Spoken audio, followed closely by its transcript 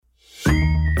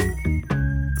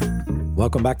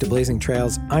Welcome back to Blazing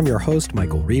Trails. I'm your host,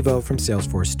 Michael Revo from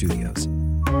Salesforce Studios.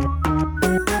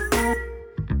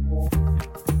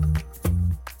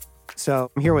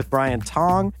 So I'm here with Brian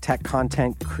Tong, tech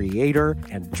content creator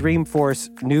and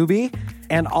Dreamforce newbie,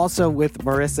 and also with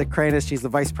Marissa Kranis. She's the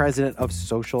vice president of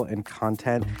social and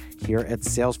content here at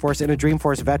Salesforce and a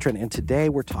Dreamforce veteran. And today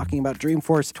we're talking about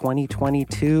Dreamforce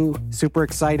 2022. Super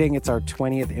exciting. It's our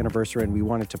 20th anniversary, and we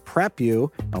wanted to prep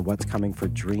you on what's coming for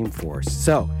Dreamforce.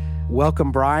 So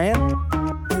welcome, Brian.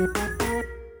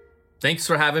 Thanks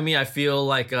for having me. I feel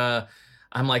like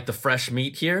I'm like the fresh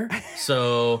meat here.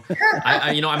 So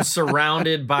I'm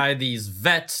surrounded by these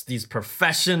vets, these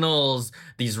professionals,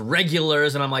 these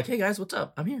regulars, and I'm like, hey guys, what's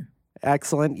up? I'm here.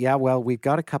 Excellent. Yeah, well, we've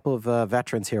got a couple of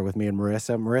veterans here with me and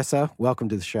Marissa. Marissa, welcome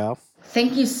to the show.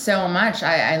 Thank you so much.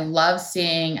 I love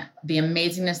seeing the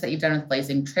amazingness that you've done with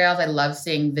Blazing Trails. I love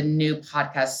seeing the new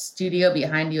podcast studio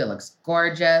behind you. It looks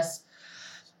gorgeous.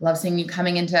 Love seeing you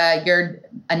coming into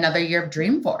another year of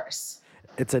Dreamforce.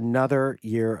 It's another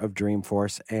year of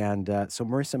Dreamforce. And so,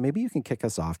 Marissa, maybe you can kick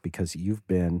us off because you've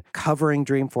been covering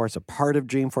Dreamforce, a part of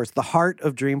Dreamforce, the heart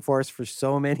of Dreamforce for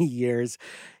so many years.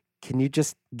 Can you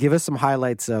just give us some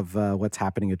highlights of what's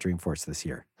happening at Dreamforce this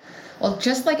year? Well,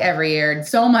 just like every year,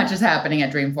 so much is happening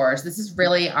at Dreamforce. This is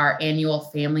really our annual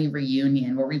family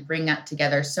reunion where we bring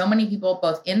together so many people,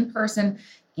 both in person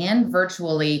and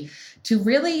virtually, to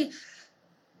really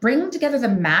bring together the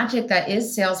magic that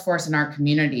is Salesforce in our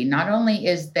community. Not only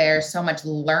is there so much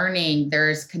learning,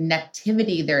 there's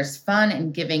connectivity, there's fun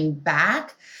and giving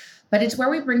back, but it's where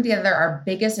we bring together our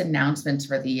biggest announcements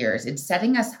for the years. It's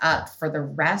setting us up for the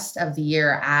rest of the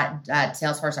year at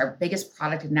Salesforce, our biggest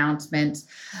product announcements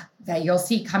that you'll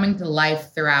see coming to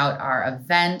life throughout our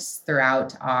events,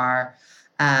 throughout our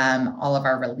all of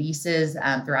our releases,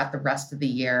 throughout the rest of the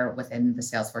year within the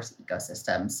Salesforce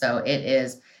ecosystem. So it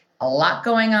is a lot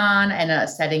going on and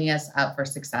setting us up for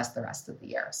success the rest of the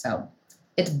year. So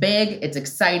it's big, it's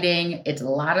exciting, it's a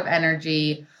lot of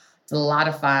energy, it's a lot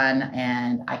of fun,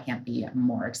 and I can't be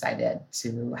more excited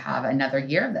to have another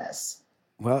year of this.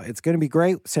 Well, it's going to be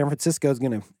great. San Francisco is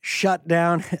going to shut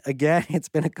down again. It's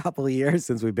been a couple of years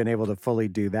since we've been able to fully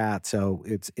do that. So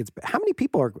it's how many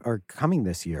people are coming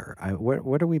this year?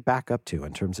 What are we back up to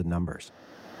in terms of numbers?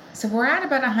 So we're at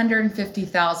about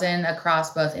 150,000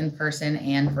 across both in person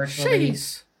and virtually.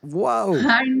 Jeez. Whoa.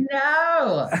 I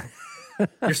know.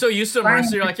 You're so used to it,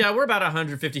 Marissa. You're like, yeah, we're about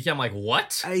 150K. I'm like,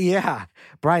 what? Yeah.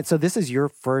 Brian, so this is your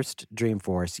first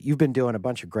Dreamforce. You've been doing a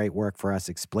bunch of great work for us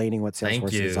explaining what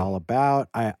Salesforce is all about.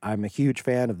 I'm a huge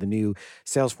fan of the new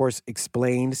Salesforce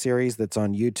Explained series that's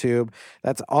on YouTube.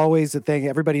 That's always the thing.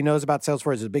 Everybody knows about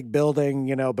Salesforce. It's a big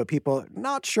building, but people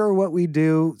not sure what we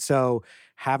do. So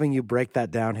having you break that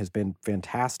down has been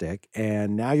fantastic.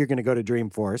 And now you're going to go to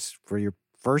Dreamforce for your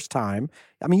first time.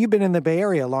 I mean, you've been in the Bay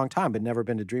Area a long time, but never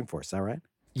been to Dreamforce. Is that right?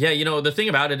 Yeah, the thing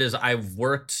about it is I've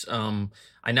worked,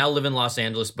 I now live in Los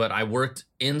Angeles, but I worked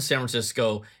in San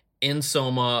Francisco, in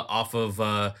Soma, off of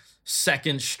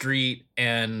 2nd Street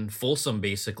and Folsom,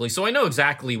 basically. So I know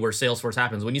exactly where Salesforce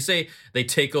happens. When you say they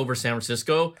take over San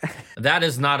Francisco, that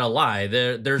is not a lie.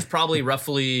 There's probably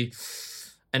roughly...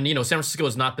 And, San Francisco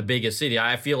is not the biggest city.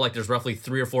 I feel like there's roughly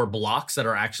 3 or 4 blocks that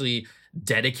are actually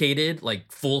dedicated, like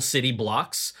full city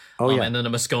blocks. Oh, yeah. And then the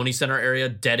Moscone Center area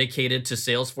dedicated to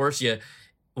Salesforce.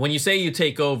 When you say you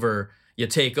take over, you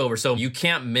take over. So you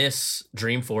can't miss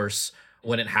Dreamforce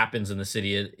when it happens in the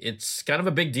city. It's kind of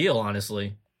a big deal,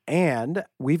 honestly. And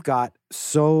we've got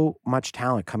so much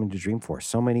talent coming to Dreamforce,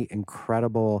 so many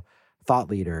incredible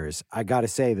thought leaders. I got to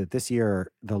say that this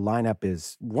year, the lineup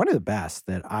is one of the best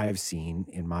that I've seen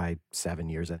in my 7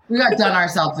 years. We got done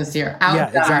ourselves this year. Yeah,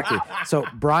 exactly. So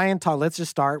Brian Tong, let's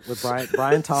just start with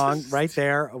Brian Tong right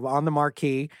there on the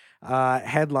marquee,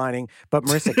 headlining. But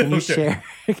Marissa,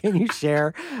 can you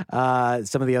share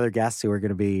some of the other guests who are going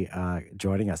to be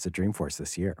joining us at Dreamforce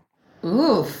this year?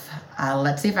 Oof.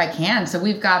 Let's see if I can. So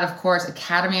we've got, of course,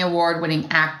 Academy Award-winning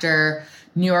actor,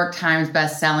 New York Times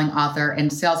best-selling author,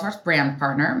 and Salesforce brand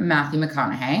partner, Matthew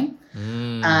McConaughey.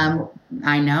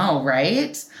 I know,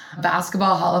 right?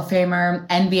 Basketball Hall of Famer,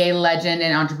 NBA legend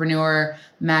and entrepreneur,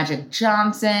 Magic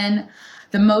Johnson,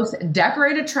 the most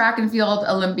decorated track and field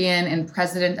Olympian and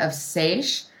president of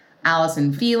SAISH,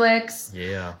 Allison Felix.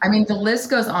 Yeah. I mean, the list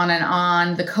goes on and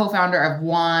on. The co-founder of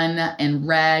One and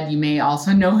Red. You may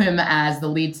also know him as the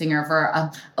lead singer for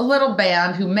a little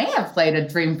band who may have played at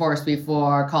Dreamforce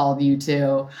before called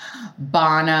U2.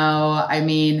 Bono. I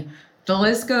mean, the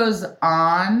list goes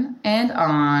on. And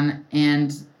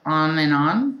on and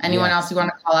on. Anyone else you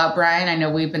want to call out, Brian? I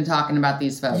know we've been talking about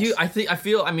these folks.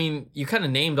 I mean, you kind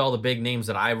of named all the big names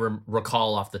that I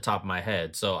recall off the top of my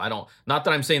head. So not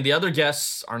that I'm saying the other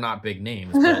guests are not big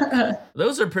names, but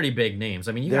those are pretty big names.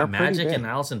 I mean, you got Magic and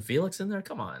Allison Felix in there.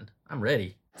 Come on, I'm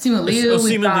ready. Simu Liu.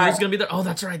 Simu Liu's going to be there. Oh,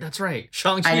 that's right.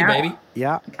 Shang-Chi, baby.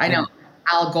 Yeah. I know.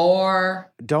 Al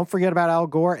Gore. Don't forget about Al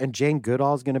Gore, and Jane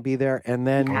Goodall is going to be there. And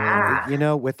then,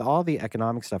 with all the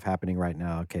economic stuff happening right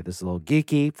now, okay, this is a little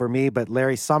geeky for me, but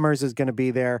Larry Summers is going to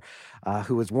be there,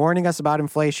 who was warning us about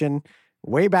inflation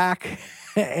way back.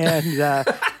 And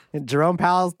Jerome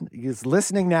Powell is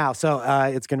listening now. So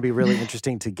it's going to be really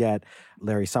interesting to get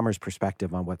Larry Summers'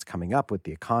 perspective on what's coming up with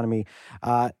the economy.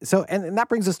 And that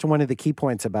brings us to one of the key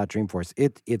points about Dreamforce.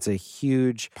 It's a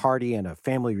huge party and a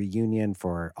family reunion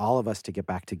for all of us to get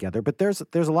back together. But there's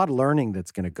a lot of learning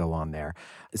that's going to go on there.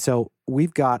 So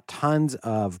we've got tons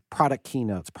of product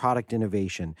keynotes, product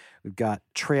innovation. We've got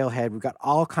Trailhead. We've got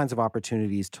all kinds of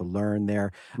opportunities to learn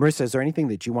there. Marissa, is there anything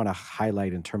that you want to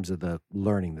highlight in terms of the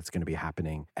learning that's going to be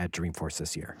happening at Dreamforce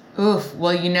this year? Oof.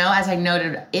 Well, as I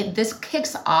noted, this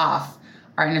kicks off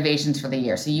our innovations for the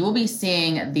year. So you will be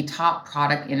seeing the top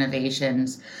product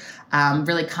innovations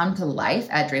really come to life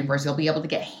at Dreamforce. You'll be able to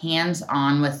get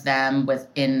hands-on with them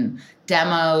in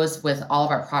demos with all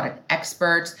of our product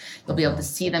experts. You'll be able to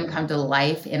see them come to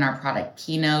life in our product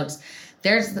keynotes.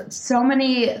 There's so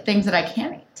many things that I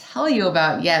can't tell you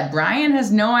about yet. Brian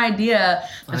has no idea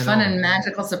the fun and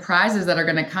magical surprises that are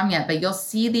going to come yet, but you'll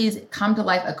see these come to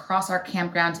life across our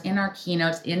campgrounds, in our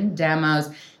keynotes, in demos,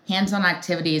 hands-on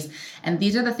activities. And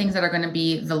these are the things that are going to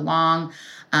be the long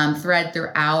thread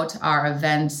throughout our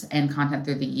events and content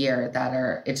through the year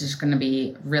it's just going to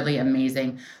be really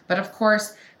amazing. But of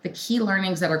course, the key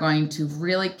learnings that are going to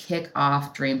really kick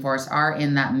off Dreamforce are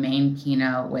in that main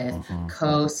keynote with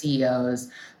co-CEOs,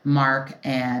 Mark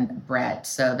and Brett.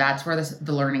 So that's where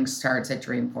the learning starts at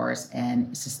Dreamforce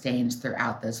and sustains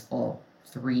throughout this full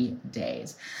 3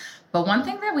 days. But one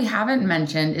thing that we haven't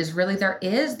mentioned is really there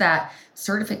is that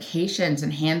certifications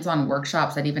and hands-on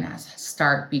workshops that even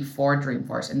start before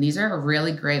Dreamforce. And these are a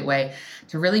really great way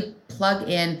to really plug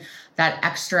in that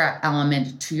extra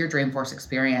element to your Dreamforce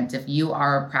experience. If you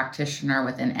are a practitioner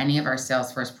within any of our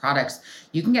Salesforce products,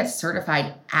 you can get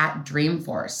certified at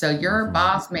Dreamforce. So your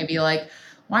boss may be like,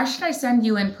 why should I send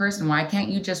you in person? Why can't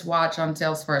you just watch on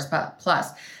Salesforce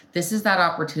Plus? This is that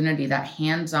opportunity, that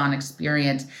hands-on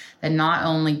experience that not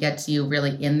only gets you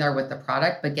really in there with the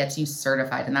product, but gets you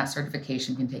certified. And that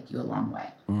certification can take you a long way.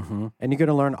 Mm-hmm. And you're going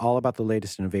to learn all about the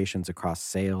latest innovations across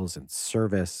sales and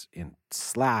service in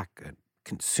Slack, and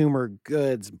consumer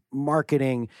goods,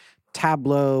 marketing,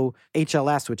 Tableau,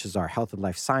 HLS, which is our health and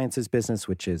life sciences business,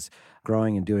 which is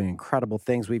growing and doing incredible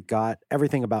things. We've got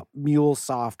everything about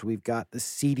MuleSoft. We've got the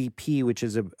CDP, which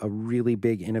is a really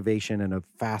big innovation and a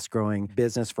fast-growing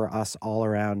business for us all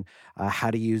around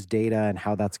how to use data and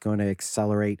how that's going to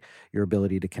accelerate your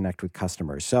ability to connect with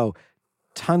customers. So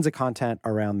tons of content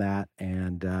around that,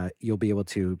 and you'll be able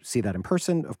to see that in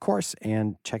person, of course,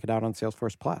 and check it out on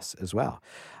Salesforce Plus as well.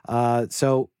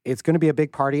 So it's going to be a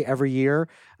big party every year.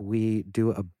 We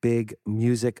do a big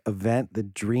music event, the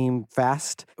Dream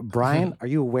Fest. Brian, are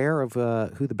you aware of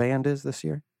who the band is this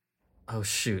year? Oh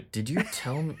shoot! Did you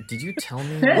tell me? Did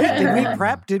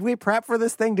we prep for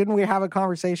this thing? Didn't we have a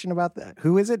conversation about that?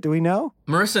 Who is it? Do we know?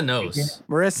 Marissa knows.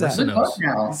 Marissa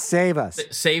knows. Save us.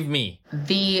 Save me.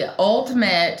 The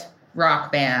ultimate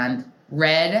rock band,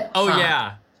 Red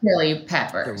Hot Chili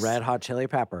Peppers. The Red Hot Chili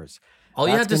Peppers. All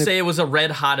you had to say it was a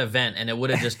red hot event, and it would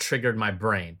have just triggered my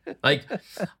brain. Like,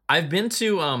 I've been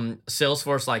to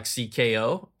Salesforce like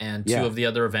CKO and two of the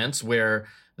other events where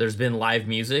there's been live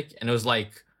music, and it was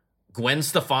like Gwen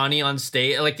Stefani on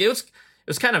stage. Like it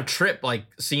was kind of trip, like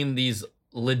seeing these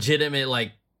legitimate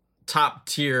like top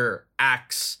tier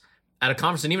acts at a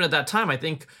conference. And even at that time, I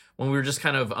think when we were just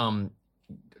kind of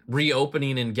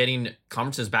reopening and getting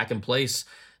conferences back in place,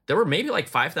 there were maybe like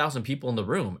 5,000 people in the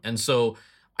room. And so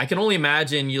I can only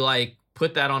imagine you like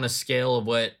put that on a scale of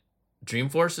what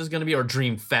Dreamforce is going to be, or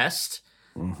Dreamfest.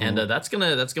 And that's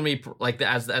gonna be like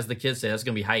as the kids say, that's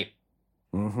gonna be hype.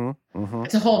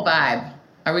 It's a whole vibe.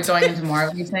 Are we going into more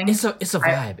of these things? It's a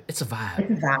vibe. It's a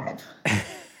vibe.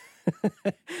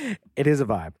 It is a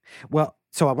vibe. Well,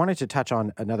 so I wanted to touch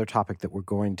on another topic that we're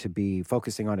going to be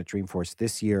focusing on at Dreamforce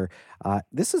this year.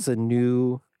 This is a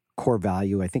new core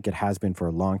value. I think it has been for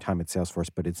a long time at Salesforce,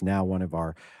 but it's now one of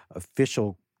our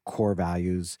official core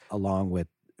values, along with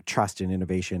trust and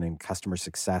innovation and customer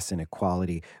success and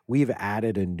equality. We've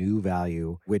added a new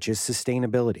value, which is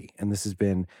sustainability. And this has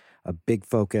been a big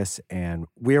focus, and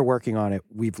we're working on it.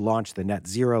 We've launched the Net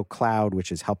Zero Cloud,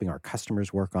 which is helping our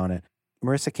customers work on it.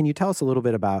 Marissa, can you tell us a little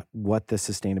bit about what the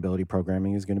sustainability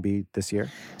programming is going to be this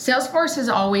year? Salesforce has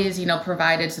always,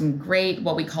 provided some great,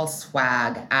 what we call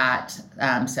swag at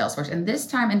Salesforce. And this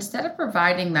time, instead of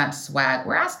providing that swag,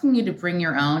 we're asking you to bring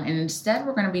your own. And instead,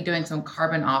 we're going to be doing some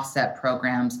carbon offset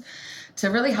programs to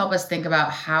really help us think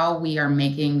about how we are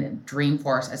making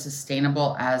Dreamforce as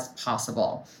sustainable as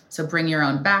possible. So bring your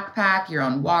own backpack, your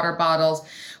own water bottles.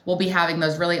 We'll be having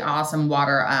those really awesome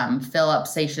water fill-up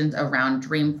stations around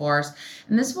Dreamforce.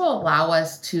 And this will allow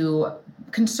us to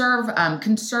conserve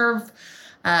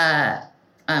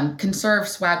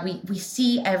swag. We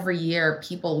see every year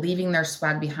people leaving their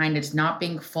swag behind. It's not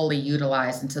being fully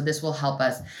utilized. And so this will help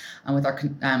us with our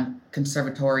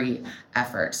conservatory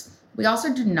efforts. We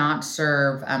also do not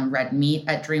serve red meat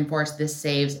at Dreamforce. This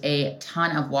saves a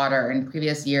ton of water. In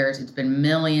previous years, it's been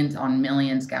millions on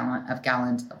millions of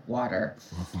gallons of water.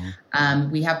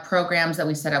 Mm-hmm. We have programs that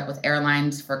we set up with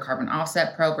airlines for carbon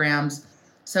offset programs.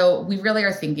 So we really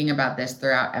are thinking about this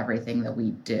throughout everything that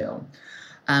we do.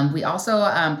 We also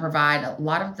provide a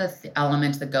lot of the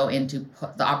elements that go into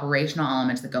the operational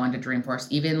elements that go into Dreamforce,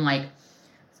 even like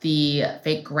the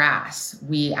fake grass.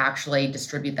 We actually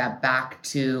distribute that back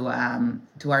to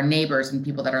our neighbors and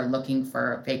people that are looking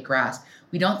for fake grass.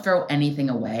 We don't throw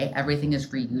anything away. Everything is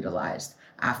reutilized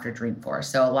after Dreamforce.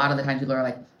 So a lot of the times people are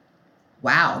like,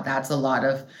 wow, that's a lot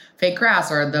of fake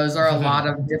grass, or those are a lot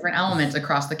of different elements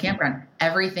across the campground.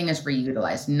 Everything is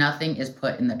reutilized. Nothing is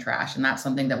put in the trash. And that's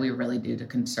something that we really do to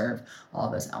conserve all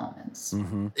those elements.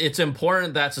 Mm-hmm. It's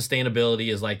important that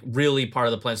sustainability is like really part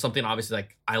of the plan. Something obviously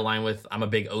like I align with. I'm a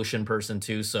big ocean person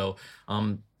too. So,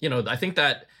 I think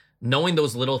that knowing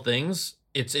those little things,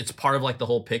 it's part of like the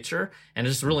whole picture, and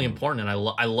it's just really important. And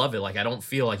I love it. Like, I don't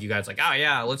feel like you guys like, oh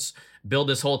yeah, let's build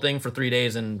this whole thing for 3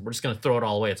 days and we're just going to throw it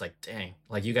all away. It's like, dang,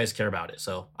 like you guys care about it.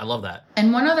 So I love that.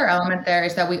 And one other element there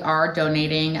is that we are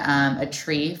donating a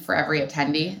tree for every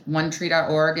attendee.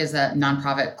 OneTree.org is a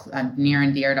nonprofit near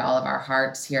and dear to all of our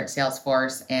hearts here at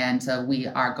Salesforce. And so we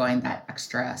are going that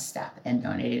extra step in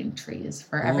donating trees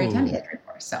for every attendee at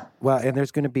Dreamforce. So, well, and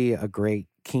there's going to be a great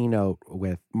keynote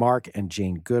with Mark and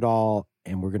Jane Goodall,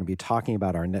 and we're going to be talking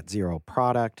about our net zero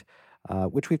product,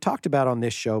 which we've talked about on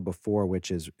this show before,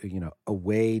 which is, a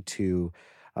way to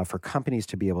for companies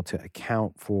to be able to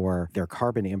account for their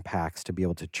carbon impacts, to be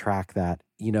able to track that.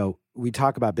 We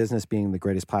talk about business being the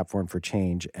greatest platform for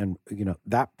change, and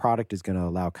that product is going to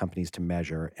allow companies to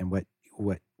measure, and what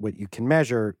you can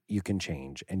measure, you can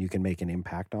change and you can make an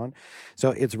impact on. So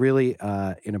it's really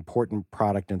an important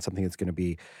product and something that's going to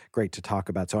be great to talk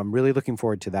about. So I'm really looking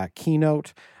forward to that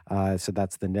keynote. So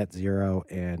that's the Net Zero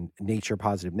and Nature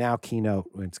Positive Now keynote.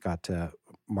 It's got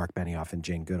Mark Benioff and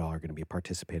Jane Goodall are going to be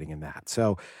participating in that.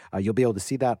 So you'll be able to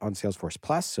see that on Salesforce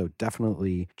Plus. So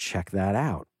definitely check that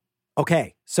out.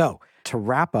 Okay, so to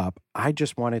wrap up, I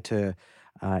just wanted to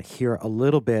hear a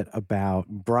little bit about,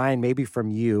 Brian, maybe from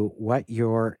you, what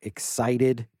you're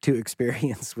excited to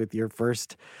experience with your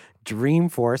first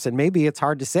Dreamforce. And maybe it's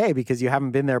hard to say because you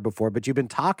haven't been there before, but you've been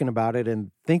talking about it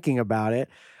and thinking about it.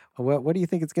 What do you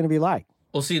think it's going to be like?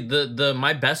 Well, see,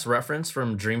 my best reference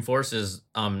from Dreamforce is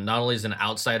not only as an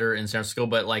outsider in San Francisco,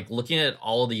 but like looking at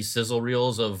all of these sizzle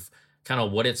reels of kind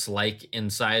of what it's like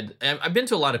inside. I've been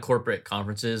to a lot of corporate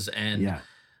conferences, and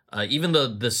even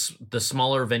the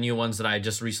smaller venue ones that I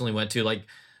just recently went to, like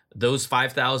those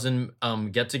 5,000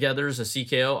 get-togethers, a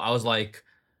CKO, I was like,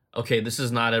 okay, this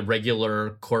is not a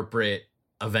regular corporate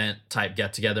event type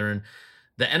get-together.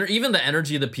 And even the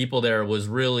energy of the people there was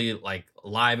really like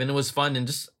live, and it was fun. And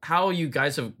just how you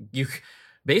guys you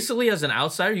basically, as an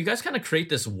outsider, you guys kind of create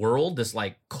this world, this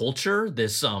like culture,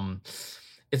 this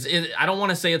I don't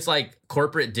want to say it's like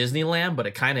corporate Disneyland, but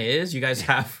it kind of is. You guys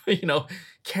have,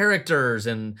 characters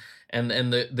and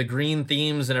the green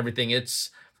themes and everything.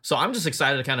 So I'm just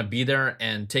excited to kind of be there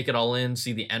and take it all in,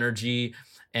 see the energy,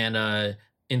 and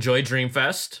enjoy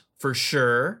Dreamfest for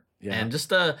sure. Yeah. And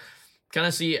just kind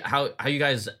of see how you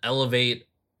guys elevate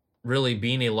really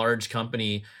being a large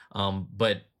company.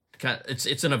 But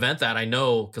it's an event that I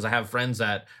know, because I have friends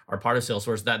that are part of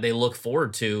Salesforce, that they look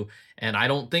forward to. And I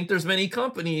don't think there's many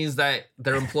companies that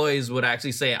their employees would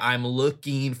actually say, I'm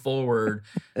looking forward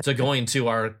to going to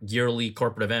our yearly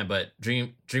corporate event. But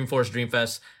Dreamforce,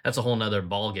 Dreamfest, that's a whole nother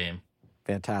ball game.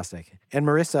 Fantastic. And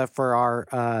Marissa, for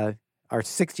our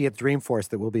 60th Dreamforce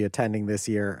that we'll be attending this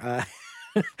year,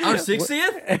 our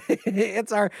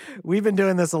 60th? We've been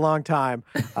doing this a long time,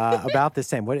 about the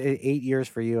same. What, 8 years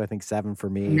for you? I think 7 for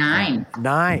me. 9.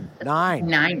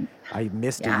 9. I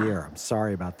missed a year. I'm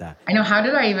sorry about that. I know. How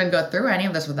did I even go through any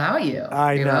of this without you?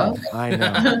 I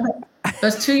know.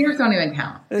 Those 2 years don't even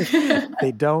count.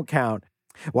 They don't count.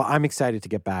 Well, I'm excited to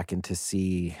get back and to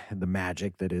see the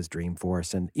magic that is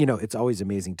Dreamforce. And, it's always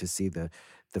amazing to see the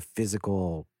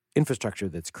physical infrastructure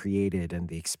that's created and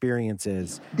the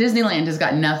experiences. Disneyland has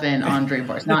got nothing on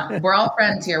Dreamforce. We're all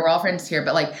friends here.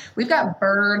 But like we've got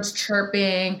birds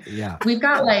chirping. Yeah. We've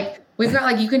got like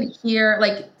you can hear,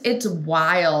 like, it's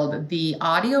wild. The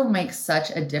audio makes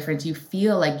such a difference. You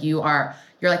feel like you're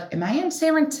like, am I in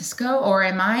San Francisco or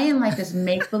am I in like this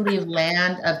make-believe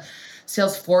land of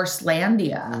Salesforce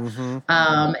Landia?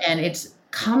 Mm-hmm. And it's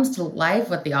comes to life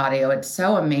with the audio. It's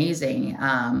so amazing.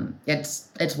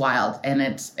 It's wild and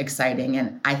it's exciting.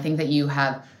 And I think that you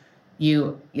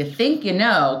think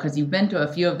because you've been to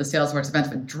a few of the Salesforce events,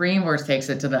 but Dreamforce takes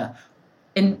it to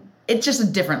it's just a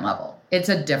different level. It's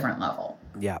a different level.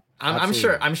 Yeah. I'm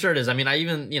sure it is. I mean, I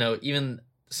even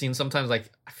seen sometimes,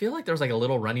 like, I feel like there's like a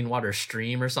little running water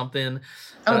stream or something.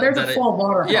 There's a full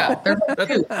waterfall. Yeah.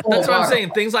 That's what I'm saying.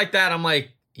 Things like that. I'm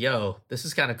like, yo, this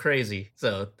is kind of crazy.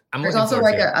 So there's also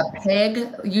like a pig.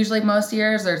 Usually most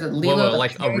years there's a Lilo.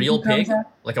 Like a real pig?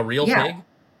 Like a real pig?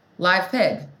 Live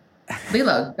pig.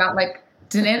 Lilo got like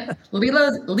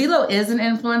Lilo is an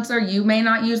influencer. You may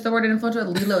not use the word influencer.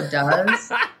 Lilo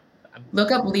does.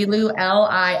 Look up Lilou,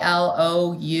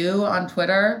 Lilou on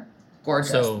Twitter.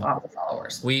 Gorgeous. Lots of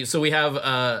followers. We have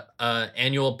a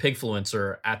annual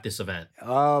pigfluencer at this event.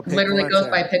 Oh, literally goes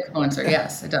by Pigfluencer.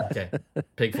 Yes, it does. Okay,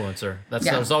 Pigfluencer.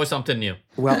 There's always something new.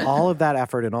 Well, all of that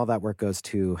effort and all that work goes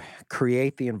to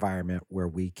create the environment where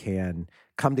we can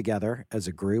come together as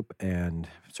a group and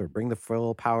sort of bring the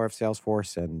full power of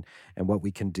Salesforce and what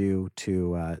we can do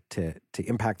to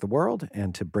impact the world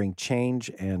and to bring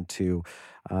change and to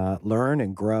learn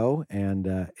and grow.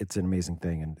 And it's an amazing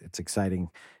thing, and it's exciting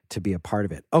to be a part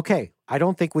of it. Okay, I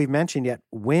don't think we've mentioned yet,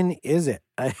 when is it?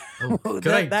 Good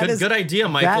idea,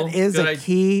 Michael.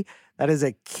 That is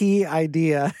a key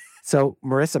idea. So,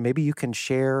 Marissa, maybe you can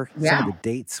share some of the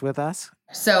dates with us.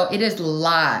 So it is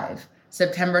live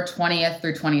September 20th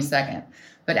through 22nd.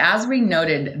 But as we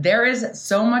noted, there is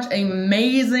so much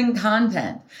amazing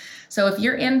content. So if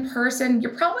you're in person,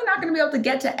 you're probably not going to be able to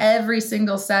get to every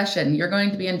single session. You're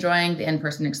going to be enjoying the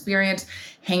in-person experience,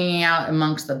 hanging out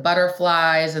amongst the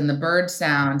butterflies and the bird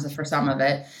sounds for some of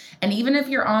it. And even if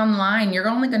you're online, you're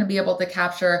only going to be able to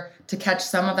catch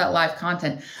some of that live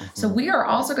content. Mm-hmm. So we are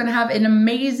also going to have an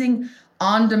amazing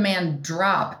on-demand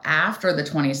drop after the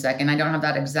 22nd. I don't have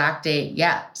that exact date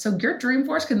yet. So your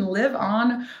Dreamforce can live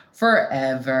on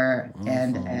forever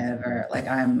and ever. Like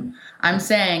I'm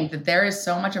saying that there is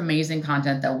so much amazing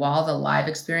content that while the live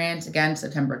experience, again,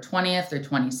 September 20th through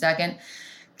 22nd,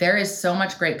 there is so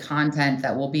much great content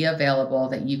that will be available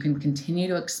that you can continue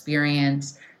to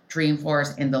experience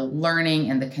Dreamforce and the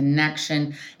learning and the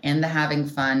connection and the having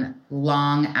fun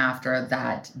long after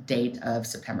that date of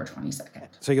September 22nd.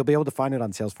 So you'll be able to find it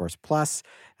on Salesforce Plus.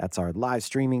 That's our live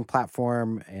streaming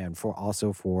platform, and for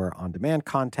on-demand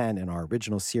content and our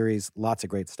original series. Lots of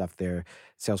great stuff there.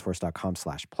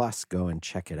 Salesforce.com/plus. Go and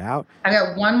check it out. I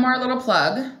got one more little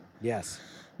plug. Yes.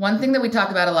 One thing that we talk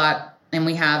about a lot, and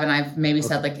I've maybe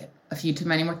said like a few too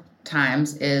many more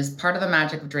times, is part of the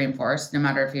magic of Dreamforce, no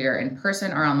matter if you're in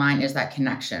person or online, is that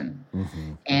connection.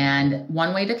 Mm-hmm. And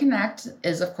one way to connect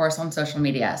is, of course, on social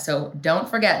media. So don't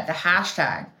forget the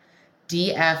hashtag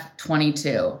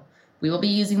DF22. We will be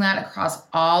using that across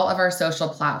all of our social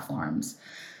platforms.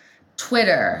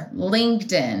 Twitter,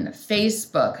 LinkedIn,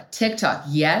 Facebook, TikTok.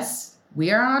 Yes,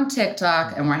 we are on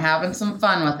TikTok and we're having some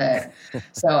fun with it.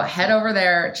 So head over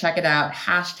there, check it out.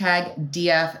 Hashtag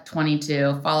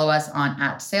DF22. Follow us on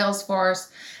 @Salesforce,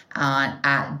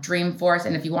 @Dreamforce.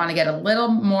 And if you want to get a little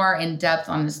more in depth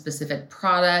on the specific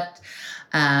product,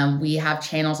 we have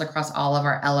channels across all of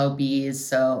our LOBs,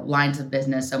 so lines of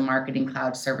business, so Marketing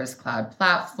Cloud, Service Cloud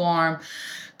Platform,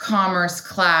 Commerce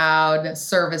Cloud,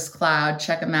 Service Cloud.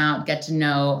 Check them out. Get to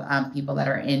know people that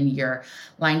are in your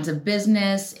lines of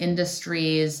business,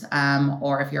 industries,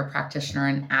 or if you're a practitioner,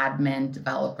 an admin,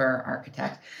 developer,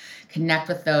 architect. Connect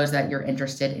with those that you're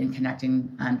interested in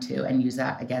connecting to, and use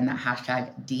that, again, that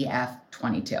hashtag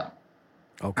DF22.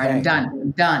 Okay. All right,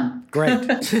 I'm done. Great.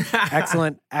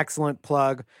 Excellent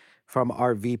plug from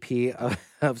our VP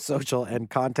of social and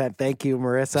content. Thank you,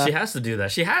 Marissa. She has to do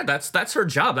that. That's her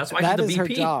job. That's why she's the VP. Her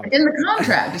job.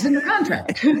 It's in the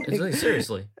contract.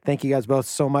 Seriously. Thank you guys both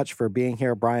so much for being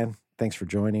here. Brian, thanks for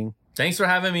joining. Thanks for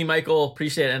having me, Michael.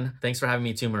 Appreciate it. And thanks for having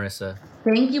me too, Marissa.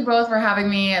 Thank you both for having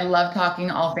me. I love talking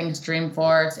all things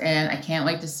Dreamforce, and I can't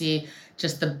wait to see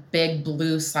just the big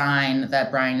blue sign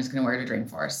that Brian is going to wear to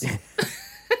Dreamforce.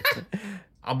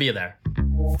 I'll be there.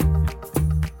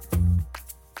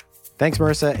 Thanks,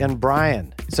 Marissa and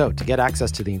Brian. So to get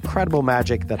access to the incredible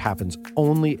magic that happens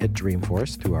only at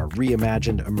Dreamforce through our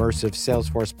reimagined immersive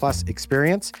Salesforce Plus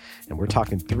experience, and we're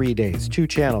talking 3 days, 2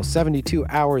 channels, 72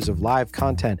 hours of live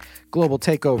content, global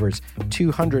takeovers,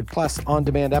 200 plus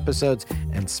on-demand episodes,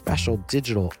 and special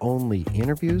digital-only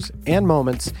interviews and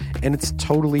moments, and it's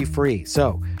totally free.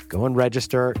 So go and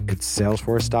register. It's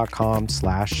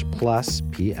salesforce.com/plus,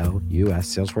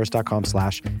 P-L-U-S,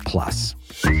 salesforce.com/plus.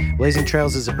 Blazing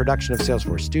Trails is a production of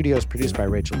Salesforce Studios, produced by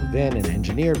Rachel Levin and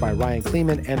engineered by Ryan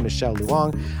Kleeman and Michelle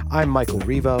Luong. I'm Michael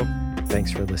Revo.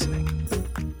 Thanks for listening.